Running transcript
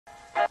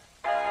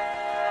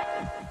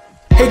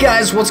Hey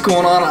guys, what's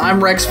going on? I'm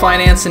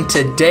RexFinance, and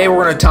today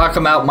we're going to talk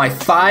about my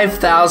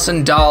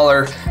 $5,000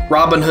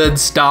 Robinhood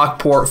stock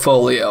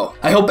portfolio.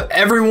 I hope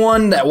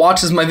everyone that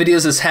watches my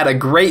videos has had a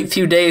great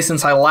few days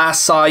since I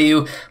last saw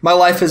you. My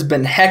life has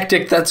been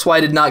hectic, that's why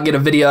I did not get a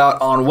video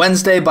out on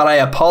Wednesday, but I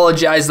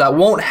apologize. That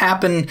won't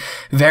happen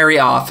very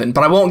often,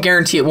 but I won't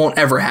guarantee it won't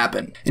ever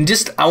happen. And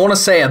I want to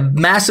say a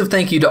massive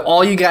thank you to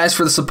all you guys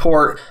for the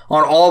support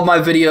on all of my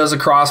videos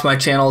across my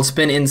channel. It's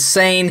been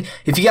insane.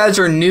 If you guys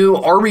are new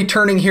or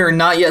returning here and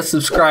not yet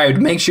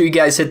subscribed, make sure you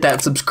guys hit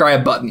that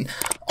subscribe button.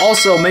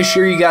 Also, make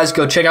sure you guys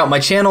go check out my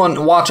channel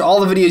and watch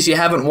all the videos you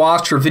haven't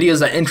watched or videos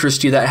that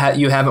interest you that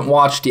you haven't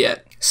watched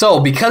yet.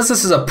 So, because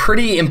this is a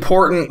pretty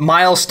important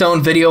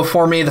milestone video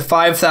for me, the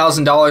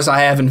 $5,000 I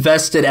have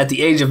invested at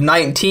the age of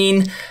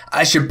 19,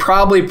 I should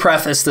probably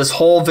preface this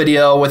whole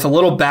video with a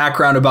little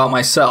background about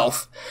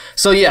myself.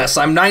 So yes,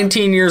 I'm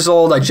 19 years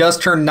old. I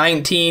just turned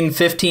 19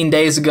 15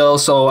 days ago,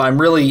 so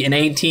I'm really an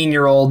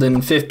 18-year-old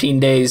in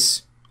 15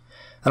 days.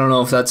 I don't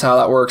know if that's how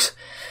that works.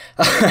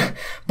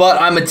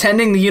 But I'm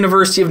attending the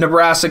University of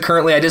Nebraska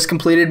currently. I just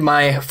completed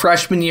my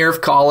freshman year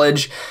of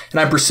college, and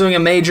I'm pursuing a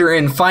major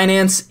in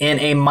finance and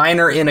a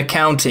minor in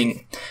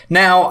accounting.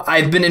 Now,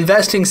 I've been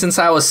investing since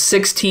I was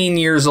 16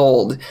 years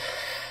old.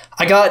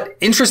 I got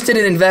interested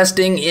in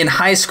investing in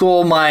high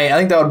school. I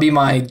think that would be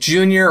my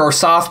junior or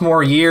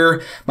sophomore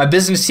year. My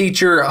business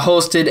teacher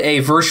hosted a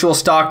virtual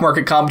stock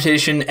market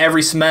competition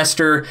every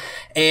semester,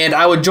 and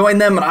I would join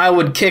them and I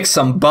would kick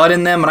some butt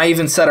in them, and I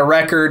even set a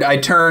record. I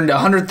turned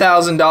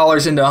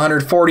 $100,000 into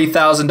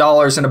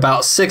 $140,000 in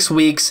about 6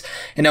 weeks,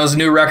 and that was a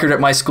new record at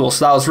my school,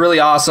 so that was really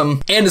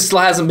awesome, and it still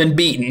hasn't been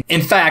beaten.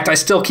 In fact, I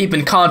still keep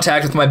in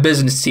contact with my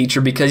business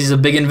teacher because he's a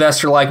big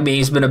investor like me.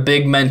 He's been a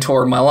big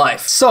mentor in my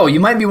life. So you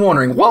might be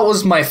wondering, what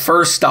was my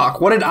first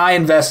stock? What did I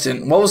invest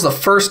in? What was the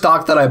first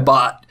stock that I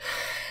bought?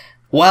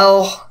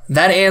 Well,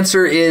 that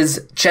answer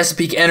is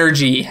Chesapeake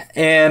Energy,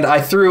 and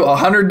I threw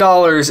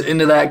 $100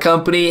 into that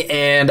company,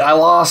 and I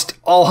lost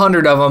all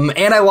 100 of them,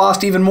 and I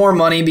lost even more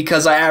money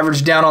because I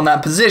averaged down on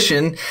that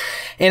position.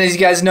 And as you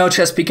guys know,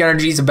 Chesapeake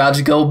Energy is about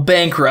to go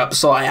bankrupt,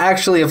 so I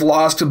actually have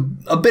lost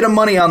a bit of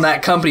money on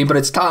that company, but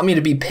it's taught me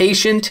to be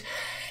patient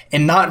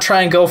and not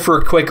try and go for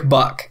a quick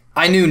buck.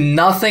 I knew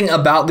nothing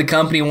about the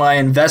company when I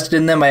invested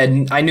in them.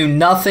 I knew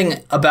nothing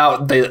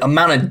about the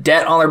amount of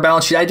debt on their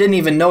balance sheet. I didn't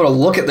even know to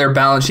look at their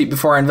balance sheet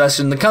before I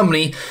invested in the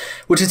company,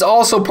 which is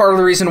also part of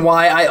the reason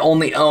why I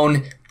only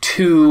own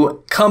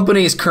 2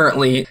 companies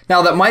currently.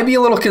 Now, that might be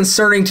a little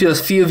concerning to a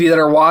few of you that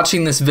are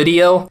watching this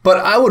video, but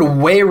I would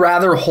way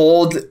rather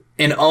hold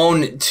and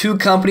own 2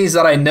 companies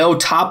that I know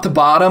top to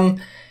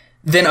bottom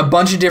than a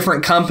bunch of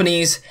different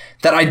companies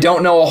that I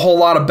don't know a whole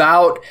lot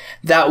about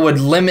that would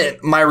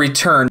limit my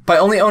return. By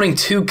only owning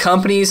 2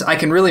 companies, I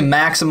can really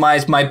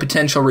maximize my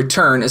potential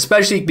return,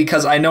 especially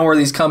because I know where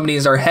these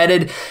companies are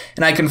headed,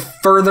 and I can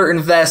further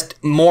invest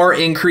more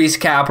increased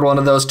capital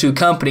into those 2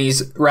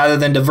 companies rather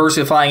than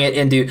diversifying it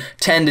into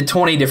 10 to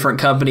 20 different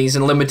companies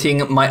and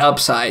limiting my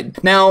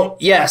upside. Now,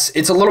 yes,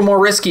 it's a little more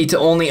risky to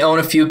only own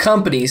a few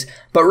companies,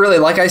 but really,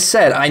 like I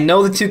said, I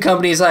know the 2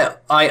 companies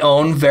I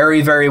own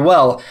very, very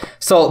well.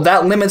 So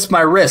that limits my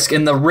risk,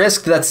 and the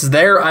risk that's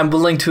there, I'm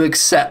willing to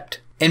accept.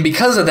 And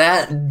because of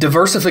that,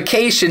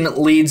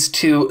 diversification leads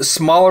to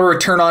smaller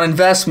return on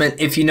investment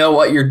if you know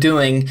what you're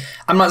doing.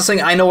 I'm not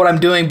saying I know what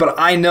I'm doing, but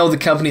I know the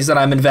companies that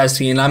I'm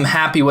investing in, and I'm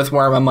happy with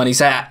where my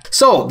money's at.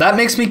 So that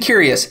makes me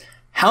curious.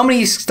 How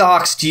many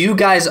stocks do you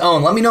guys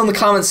own? Let me know in the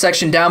comments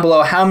section down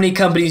below how many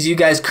companies you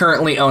guys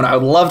currently own. I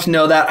would love to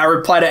know that. I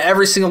reply to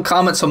every single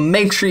comment, so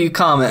make sure you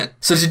comment.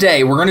 So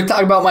today, we're going to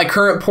talk about my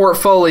current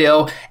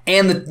portfolio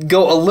and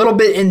go a little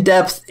bit in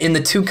depth in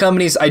the 2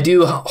 companies I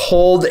do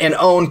hold and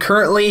own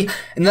currently,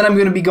 and then I'm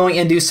going to be going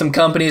into some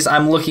companies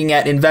I'm looking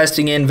at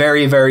investing in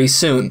very, very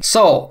soon.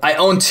 So, I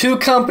own 2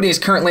 companies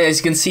currently, as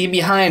you can see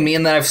behind me,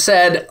 and that I've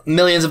said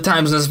millions of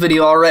times in this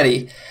video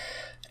already.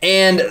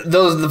 And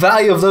the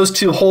value of those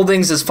 2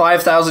 holdings is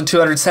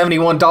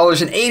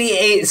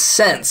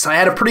 $5,271.88. I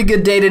had a pretty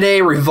good day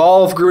today.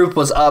 Revolve Group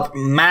was up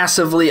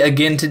massively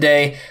again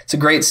today. It's a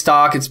great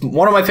stock. It's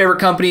one of my favorite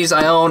companies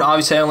I own.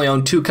 Obviously, I only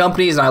own 2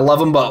 companies, and I love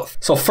them both.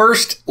 So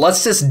first,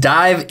 let's just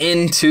dive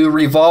into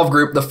Revolve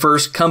Group, the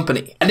first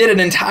company. I did an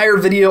entire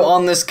video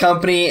on this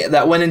company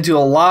that went into a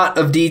lot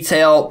of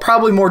detail,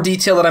 probably more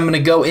detail that I'm going to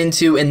go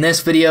into in this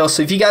video.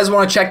 So if you guys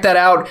want to check that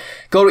out,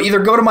 either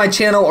go to my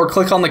channel or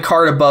click on the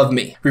card above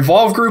me.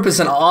 Revolve Group is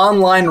an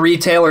online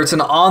retailer. It's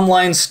an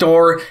online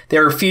store. They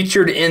were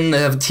featured in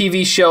the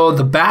TV show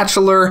The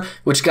Bachelor,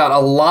 which got a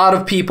lot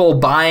of people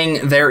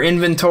buying their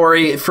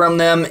inventory from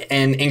them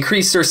and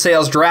increased their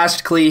sales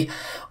drastically.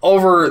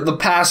 Over the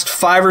past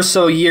 5 or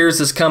so years,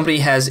 this company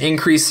has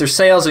increased their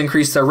sales,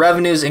 increased their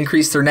revenues,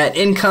 increased their net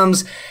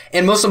incomes,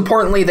 and most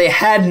importantly, they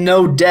had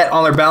no debt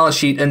on their balance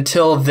sheet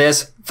until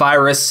this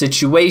virus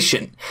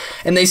situation.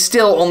 And they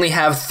still only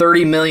have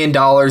 $30 million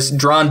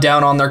drawn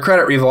down on their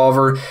credit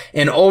revolver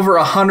and over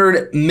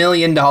 $100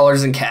 million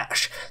in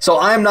cash. So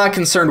I'm not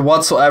concerned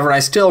whatsoever, and I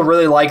still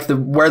really like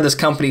where this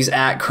company's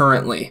at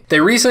currently. They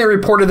recently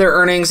reported their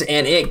earnings,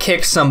 and it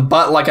kicked some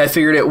butt like I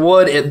figured it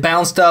would. It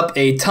bounced up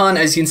a ton.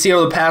 As you can see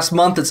over the past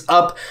month, it's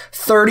up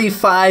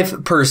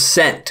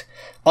 35%.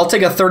 I'll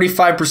take a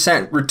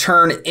 35%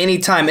 return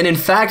anytime. And in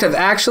fact, I've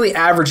actually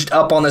averaged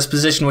up on this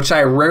position, which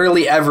I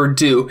rarely ever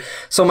do.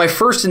 So my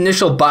first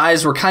initial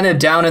buys were kind of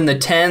down in the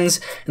 10s,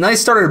 and I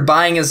started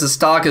buying as the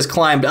stock has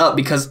climbed up,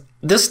 because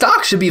this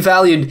stock should be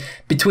valued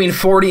between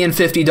 $40 and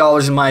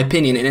 $50 in my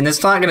opinion. And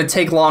it's not going to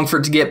take long for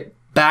it to get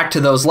back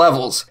to those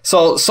levels.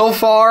 So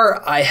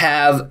far I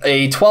have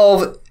a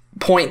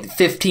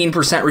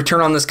 12.15%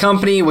 return on this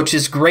company, which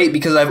is great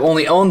because I've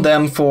only owned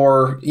them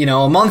for,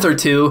 a month or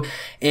two,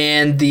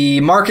 and the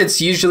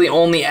markets usually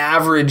only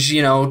average,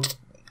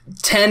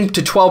 10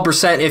 to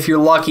 12% if you're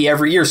lucky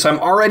every year. So I'm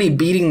already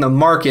beating the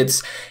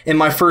markets in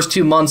my first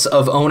 2 months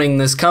of owning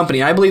this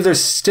company. I believe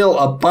there's still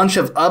a bunch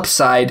of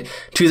upside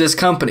to this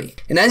company.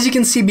 And as you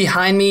can see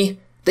behind me,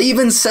 they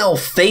even sell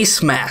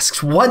face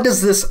masks. What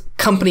does this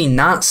company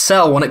not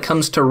sell when it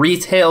comes to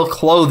retail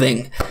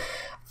clothing?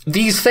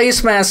 These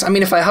face masks,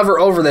 if I hover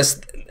over this,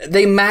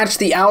 they match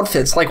the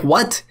outfits. Like,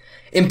 what?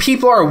 And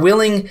people are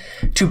willing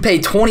to pay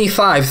 $25,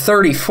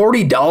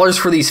 $30, $40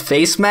 for these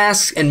face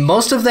masks, and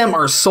most of them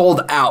are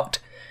sold out.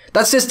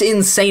 That's just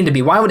insane to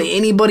me. Why would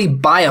anybody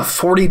buy a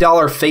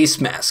 $40 face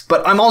mask?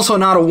 But I'm also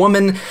not a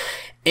woman,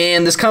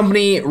 and this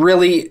company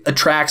really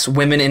attracts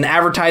women and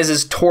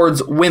advertises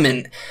towards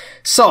women.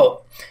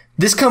 So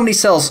this company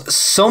sells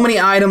so many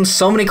items,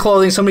 so many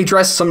clothing, so many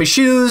dresses, so many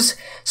shoes,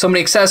 so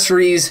many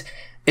accessories,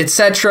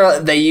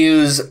 etc. They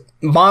use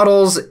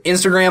models,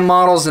 Instagram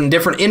models, and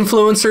different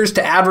influencers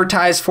to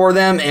advertise for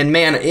them. And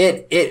man,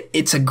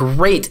 it's a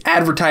great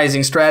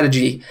advertising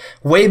strategy.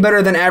 Way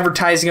better than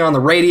advertising on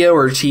the radio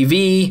or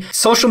TV.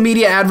 Social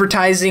media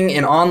advertising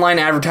and online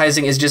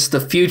advertising is just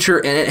the future,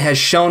 and it has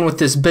shown with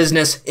this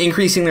business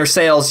increasing their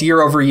sales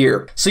year over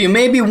year. So you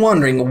may be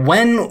wondering,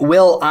 when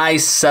will I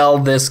sell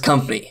this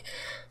company?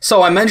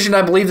 So I mentioned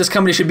I believe this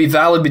company should be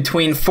valued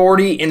between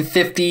 $40 and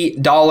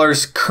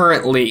 $50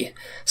 currently.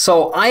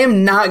 So I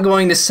am not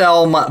going to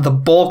sell the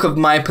bulk of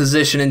my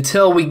position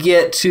until we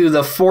get to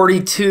the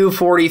 $42,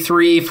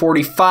 $43,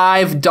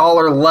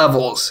 $45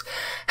 levels.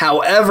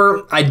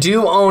 However, I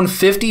do own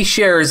 50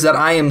 shares that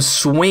I am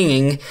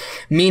swinging,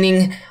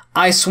 meaning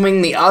I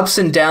swing the ups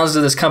and downs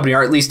of this company,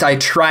 or at least I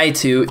try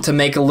to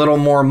make a little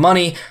more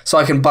money so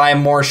I can buy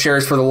more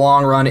shares for the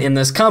long run in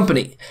this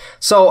company.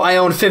 So I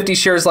own 50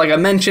 shares like I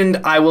mentioned.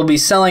 I will be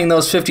selling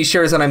those 50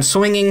 shares that I'm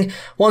swinging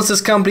once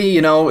this company,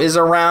 is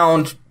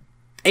around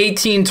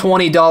 $18,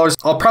 $20.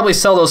 I'll probably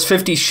sell those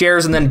 50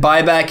 shares and then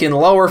buy back in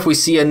lower if we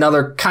see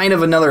another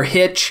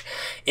hitch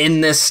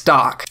in this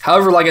stock.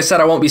 However, like I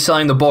said, I won't be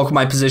selling the bulk of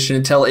my position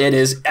until it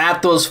is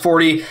at those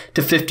 $40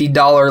 to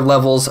 $50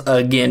 levels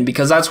again,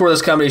 because that's where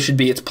this company should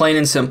be. It's plain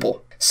and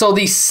simple. So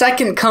the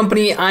second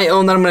company I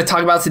own that I'm going to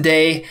talk about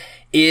today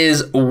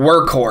is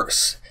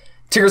Workhorse.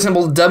 Ticker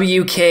symbol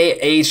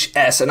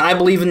WKHS, and I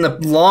believe in the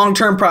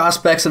long-term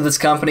prospects of this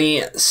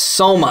company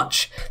so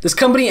much. This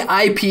company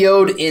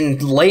IPO'd in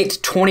late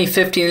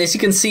 2015, and as you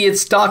can see,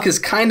 its stock has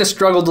kind of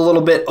struggled a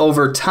little bit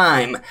over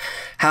time.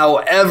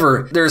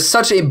 However, there's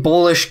such a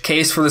bullish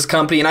case for this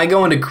company, and I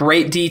go into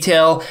great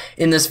detail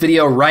in this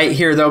video right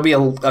here. There'll be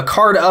a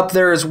card up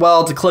there as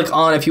well to click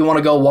on if you want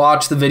to go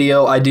watch the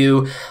video I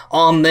do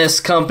on this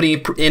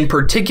company in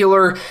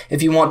particular,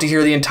 if you want to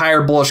hear the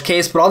entire bullish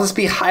case, but I'll just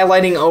be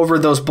highlighting over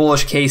those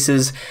bullish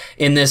cases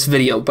in this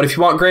video. But if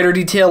you want greater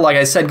detail, like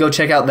I said, go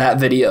check out that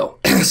video.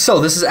 So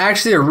this is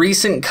actually a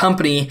recent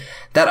company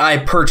that I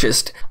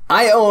purchased.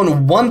 I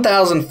own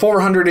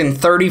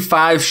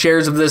 1,435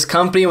 shares of this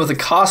company with a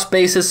cost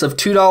basis of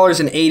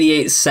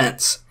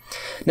 $2.88.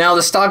 Now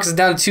the stock is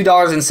down to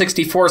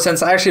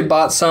 $2.64. I actually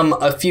bought some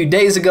a few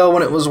days ago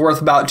when it was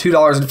worth about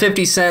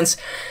 $2.50.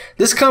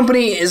 This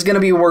company is going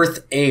to be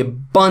worth a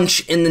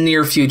bunch in the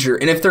near future.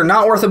 And if they're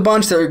not worth a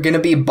bunch, they're going to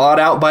be bought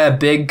out by a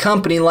big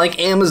company like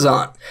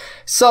Amazon.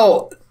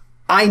 So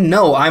I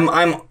know I'm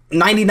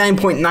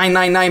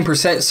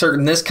 99.999%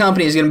 certain this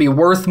company is going to be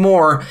worth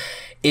more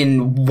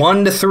in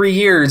 1 to 3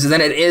 years than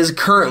it is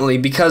currently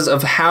because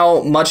of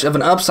how much of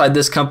an upside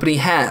this company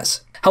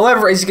has.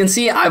 However, as you can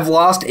see, I've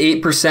lost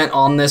 8%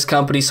 on this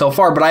company so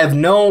far, but I have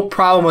no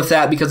problem with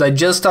that because I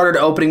just started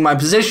opening my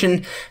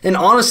position. And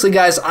honestly,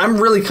 guys, I'm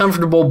really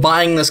comfortable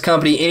buying this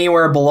company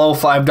anywhere below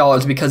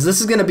 $5 because this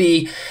is going to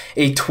be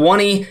a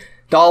 $20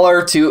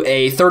 to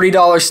a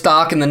 $30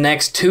 stock in the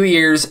next 2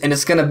 years, and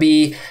it's going to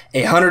be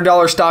a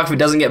 $100 stock if it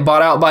doesn't get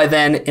bought out by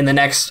then in the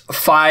next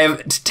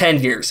 5 to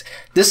 10 years.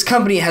 This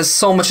company has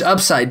so much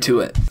upside to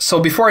it. So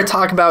before I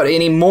talk about it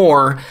any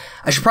more,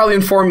 I should probably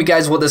inform you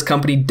guys what this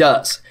company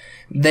does.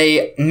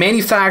 They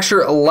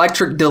manufacture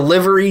electric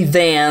delivery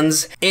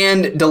vans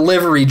and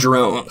delivery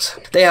drones.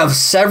 They have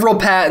several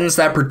patents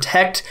that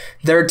protect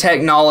their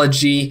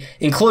technology,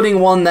 including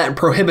one that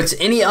prohibits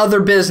any other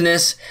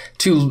business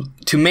to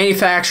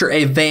manufacture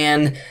a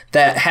van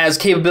that has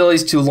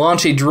capabilities to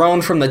launch a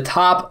drone from the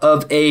top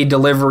of a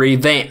delivery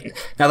van.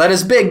 Now that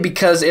is big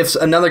because if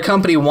another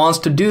company wants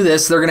to do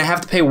this, they're going to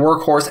have to pay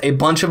Workhorse a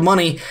bunch of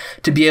money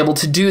to be able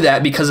to do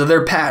that because of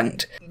their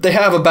patent. They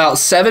have about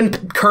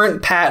 7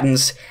 current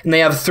patents and they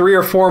have 3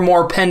 or 4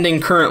 more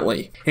pending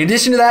currently. In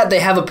addition to that, they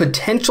have a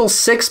potential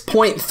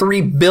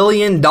 $6.3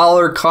 billion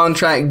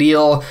contract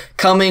deal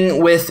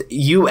coming with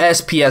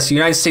USPS,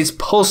 United States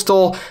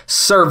Postal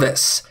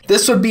Service.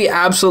 This would be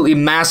absolutely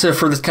massive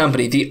for this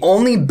company. The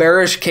only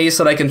bearish case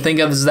that I can think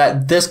of is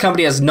that this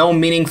company has no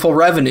meaningful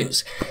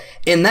revenues.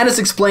 And that is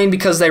explained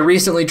because they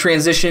recently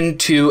transitioned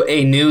to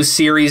a new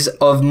series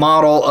of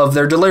model of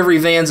their delivery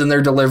vans and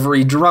their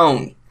delivery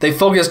drone. They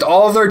focused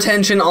all of their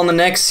attention on the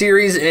next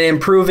series and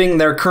improving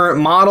their current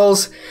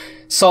models,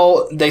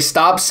 so they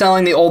stopped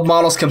selling the old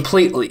models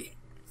completely.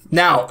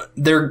 Now,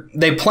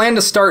 they plan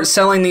to start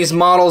selling these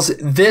models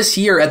this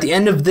year, at the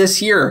end of this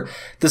year.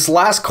 This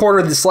last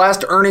quarter, this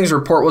last earnings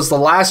report was the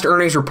last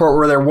earnings report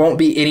where there won't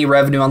be any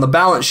revenue on the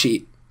balance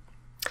sheet.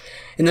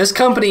 And this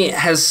company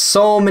has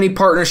so many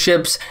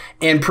partnerships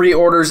and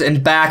pre-orders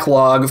and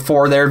backlog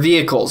for their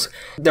vehicles.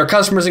 Their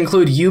customers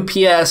include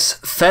UPS,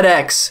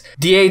 FedEx,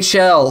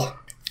 DHL,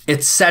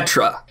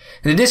 etc.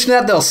 In addition to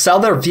that, they'll sell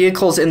their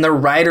vehicles in their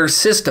rider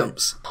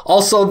systems.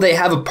 Also, they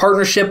have a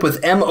partnership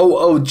with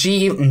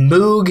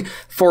Moog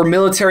for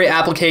military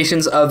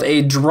applications of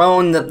a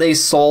drone that they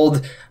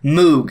sold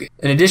Moog.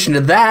 In addition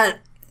to that,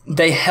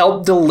 they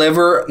help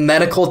deliver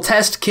medical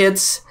test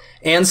kits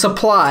and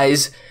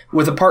supplies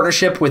with a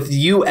partnership with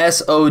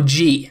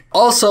USOG.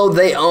 Also,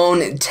 they own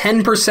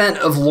 10%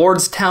 of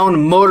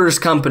Lordstown Motors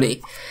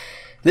Company.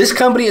 This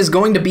company is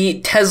going to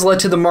beat Tesla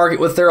to the market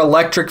with their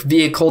electric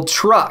vehicle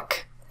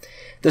truck.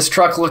 This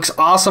truck looks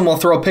awesome. I'll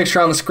throw a picture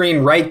on the screen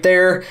right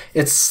there.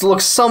 It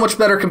looks so much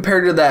better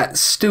compared to that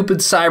stupid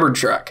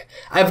Cybertruck.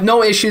 I have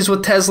no issues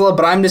with Tesla,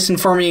 but I'm just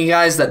informing you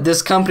guys that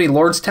this company,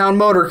 Lordstown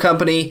Motor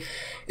Company,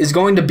 is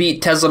going to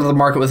beat Tesla to the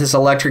market with this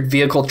electric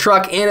vehicle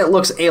truck, and it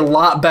looks a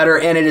lot better,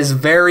 and it is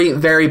very,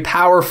 very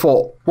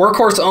powerful.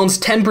 Workhorse owns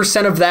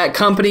 10% of that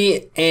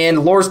company, and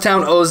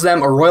Lordstown owes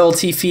them a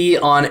royalty fee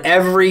on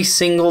every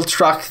single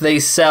truck they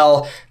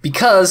sell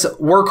because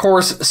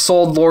Workhorse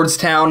sold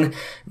Lordstown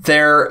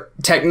their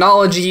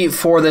technology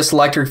for this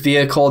electric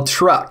vehicle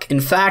truck.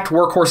 In fact,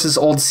 Workhorse's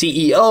old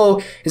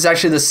CEO is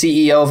actually the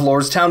CEO of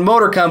Lordstown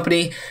Motor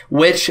Company,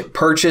 which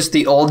purchased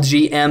the old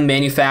GM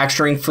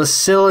manufacturing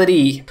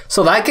facility.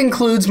 So that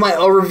concludes my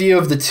overview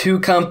of the 2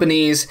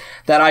 companies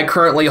that I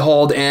currently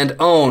hold and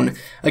own.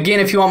 Again,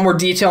 if you want more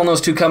detail on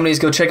those 2 companies,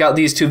 go check out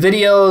these 2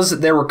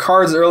 videos. There were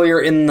cards earlier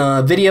in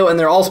the video, and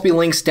there'll also be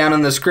links down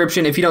in the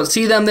description. If you don't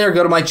see them there,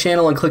 go to my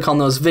channel and click on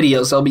those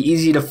videos. They'll be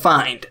easy to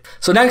find.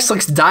 So next,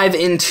 let's dive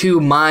into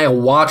my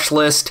watch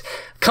list.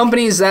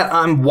 Companies that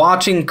I'm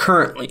watching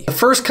currently. The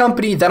first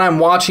company that I'm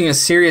watching is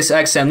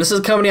SiriusXM. This is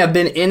a company I've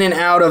been in and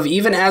out of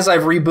even as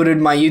I've rebooted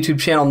my YouTube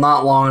channel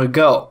not long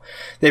ago.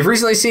 They've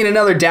recently seen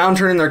another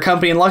downturn in their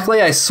company, and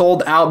luckily I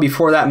sold out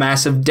before that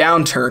massive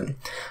downturn.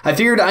 I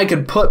figured I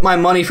could put my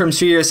money from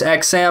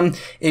SiriusXM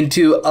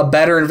into a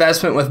better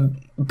investment with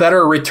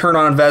better return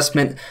on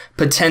investment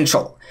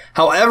potential.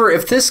 However,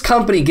 if this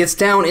company gets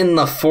down in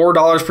the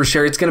 $4 per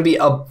share, it's going to be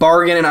a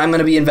bargain, and I'm going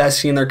to be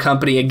investing in their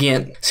company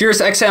again.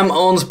 SiriusXM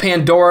owns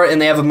Pandora,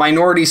 and they have a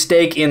minority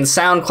stake in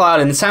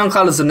SoundCloud, and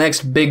SoundCloud is the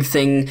next big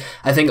thing.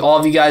 I think all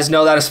of you guys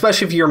know that,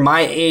 especially if you're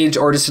my age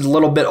or just a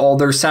little bit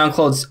older.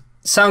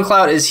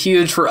 SoundCloud is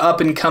huge for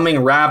up-and-coming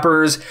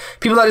rappers,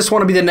 people that just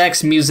want to be the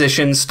next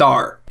musician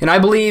star. And I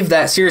believe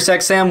that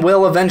SiriusXM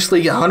will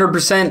eventually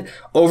 100%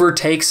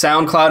 overtake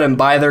SoundCloud and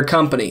buy their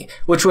company,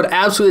 which would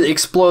absolutely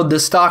explode the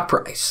stock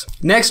price.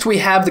 Next, we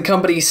have the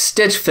company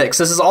Stitch Fix.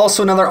 This is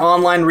also another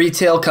online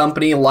retail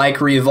company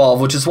like Revolve,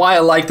 which is why I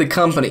like the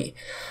company.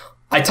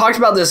 I talked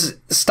about this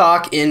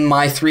stock in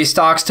my 3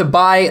 stocks to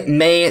buy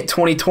May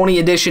 2020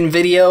 edition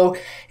video.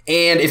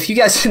 And if you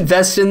guys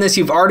invest in this,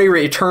 you've already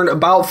returned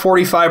about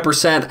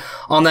 45%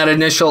 on that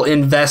initial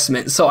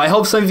investment. So I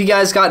hope some of you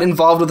guys got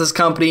involved with this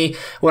company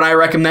when I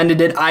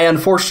recommended it. I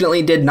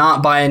unfortunately did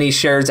not buy any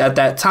shares at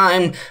that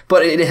time,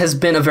 but it has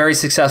been a very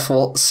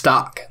successful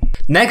stock.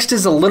 Next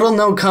is a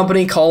little-known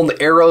company called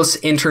Eros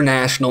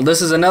International.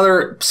 This is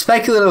another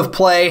speculative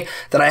play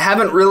that I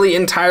haven't really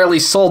entirely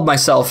sold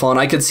myself on.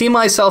 I could see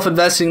myself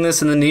investing in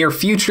this in the near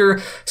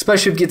future,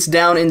 especially if it gets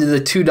down into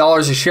the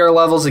 $2 a share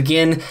levels.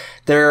 Again,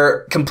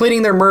 they're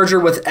completing their merger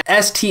with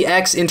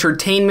STX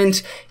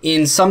Entertainment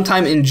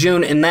sometime in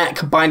June, and that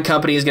combined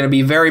company is going to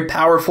be very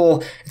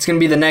powerful. It's going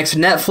to be the next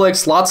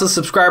Netflix, lots of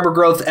subscriber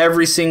growth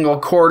every single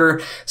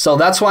quarter, so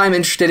that's why I'm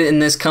interested in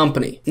this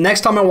company.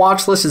 Next on my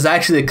watch list is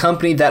actually a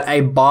company that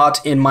I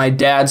bought in my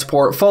dad's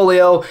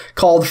portfolio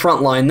called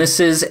Frontline.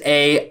 This is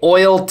a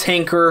oil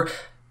tanker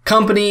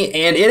company,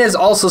 and it has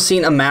also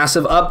seen a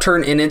massive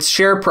upturn in its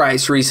share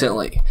price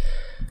recently.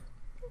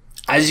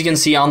 As you can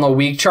see on the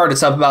week chart,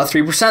 it's up about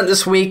 3%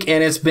 this week,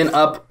 and it's been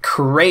up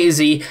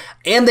crazy.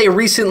 And they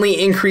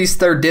recently increased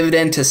their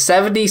dividend to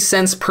 70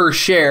 cents per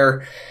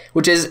share,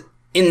 which is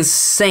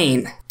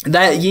insane.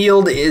 That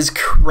yield is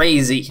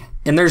crazy.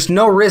 And there's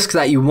no risk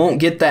that you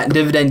won't get that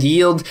dividend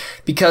yield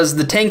because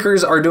the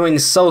tankers are doing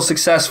so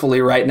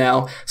successfully right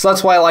now. So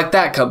that's why I like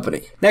that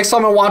company. Next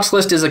on my watch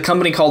list is a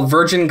company called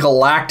Virgin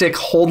Galactic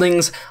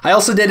Holdings. I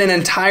also did an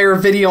entire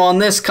video on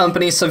this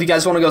company, so if you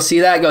guys want to go see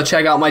that, go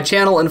check out my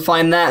channel and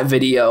find that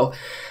video.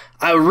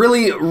 I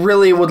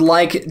really would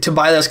like to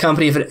buy this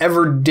company if it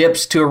ever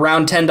dips to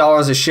around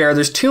 $10 a share.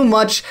 There's too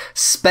much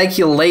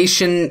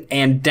speculation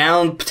and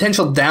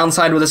potential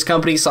downside with this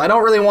company, so I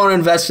don't really want to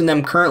invest in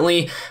them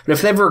currently. But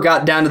if they ever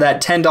got down to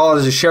that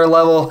 $10 a share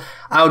level,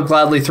 I would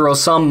gladly throw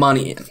some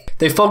money in.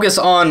 They focus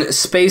on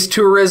space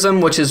tourism,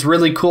 which is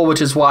really cool,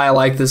 which is why I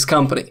like this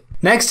company.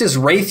 Next is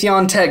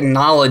Raytheon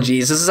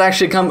Technologies. This is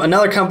actually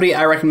another company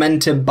I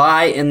recommend to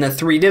buy in the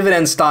 3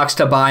 dividend stocks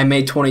to buy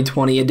May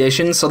 2020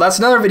 edition. So that's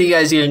another video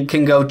you guys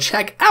can go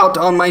check out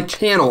on my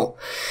channel.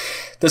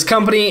 This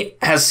company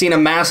has seen a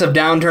massive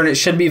downturn. It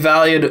should be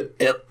valued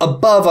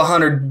above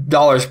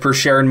 $100 per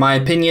share in my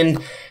opinion.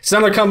 It's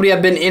another company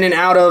I've been in and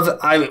out of.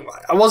 I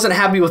wasn't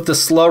happy with the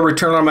slow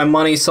return on my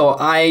money, so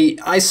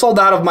I sold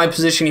out of my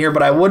position here,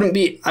 but I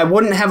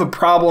wouldn't have a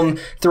problem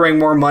throwing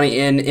more money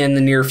in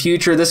the near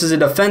future. This is a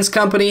defense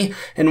company,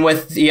 and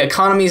with the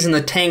economies in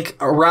the tank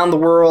around the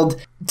world,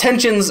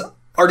 tensions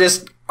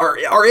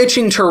are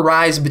itching to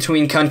rise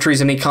between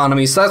countries and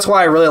economies, so that's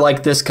why I really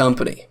like this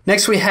company.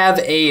 Next, we have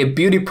a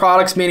beauty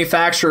products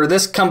manufacturer.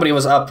 This company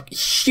was up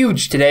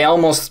huge today,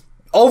 almost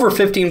over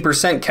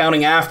 15%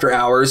 counting after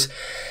hours,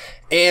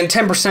 and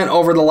 10%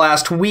 over the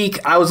last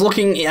week. I was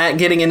looking at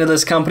getting into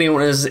this company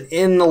when it was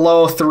in the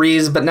low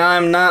 3s, but now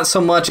I'm not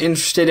so much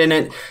interested in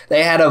it.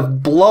 They had a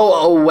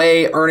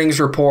blow-away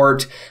earnings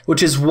report,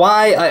 which is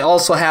why I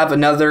also have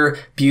another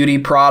beauty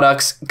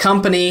products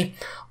company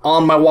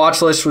on my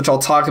watch list, which I'll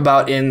talk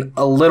about in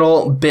a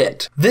little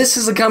bit. This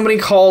is a company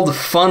called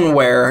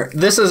Funware.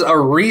 This is a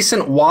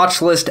recent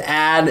watch list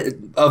ad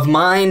of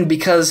mine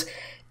because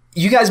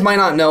you guys might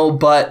not know,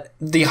 but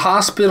the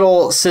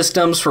hospital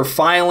systems for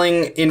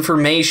filing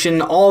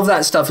information, all of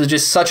that stuff is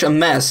just such a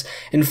mess.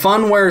 And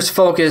Funware's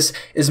focus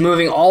is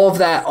moving all of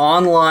that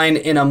online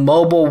in a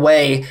mobile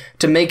way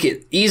to make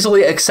it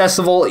easily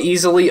accessible,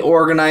 easily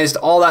organized,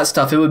 all that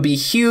stuff. It would be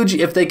huge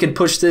if they could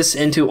push this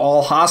into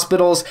all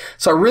hospitals.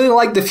 So I really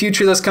like the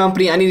future of this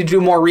company. I need to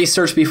do more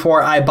research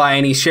before I buy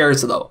any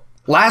shares though.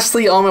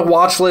 Lastly on my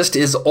watch list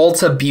is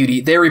Ulta Beauty.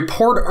 They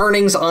report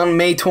earnings on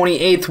May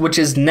 28th, which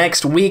is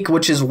next week,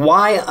 which is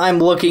why I'm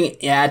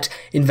looking at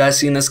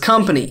investing in this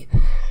company.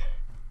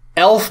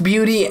 e.l.f.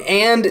 Beauty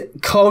and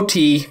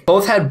Coty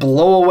both had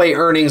blow-away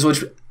earnings,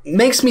 which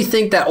makes me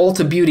think that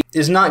Ulta Beauty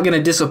is not going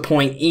to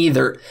disappoint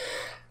either.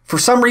 For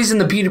some reason,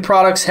 the beauty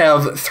products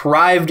have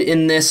thrived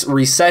in this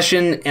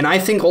recession, and I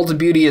think Ulta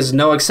Beauty is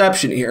no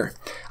exception here.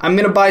 I'm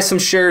going to buy some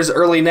shares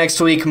early next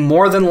week,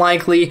 more than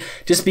likely,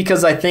 just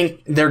because I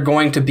think they're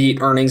going to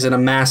beat earnings in a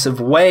massive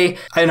way,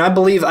 and I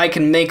believe I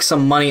can make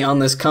some money on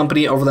this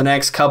company over the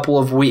next couple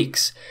of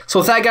weeks. So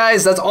with that,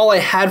 guys, that's all I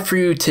had for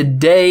you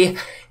today.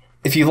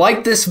 If you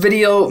liked this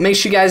video, make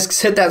sure you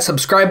guys hit that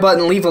subscribe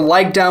button, leave a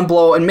like down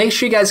below, and make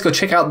sure you guys go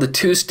check out the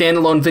 2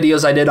 standalone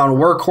videos I did on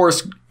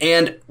Workhorse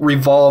and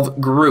Revolve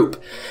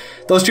Group.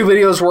 Those 2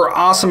 videos were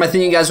awesome. I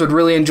think you guys would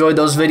really enjoy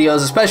those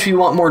videos, especially if you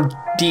want more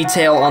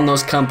detail on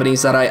those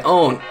companies that I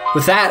own.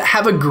 With that,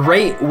 have a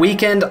great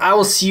weekend. I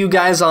will see you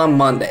guys on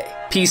Monday.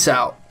 Peace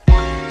out.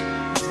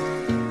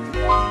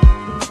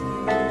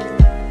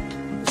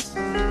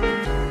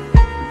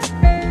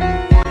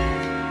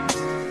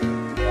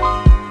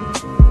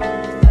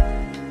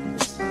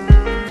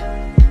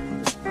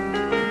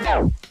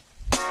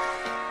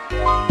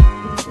 Wow.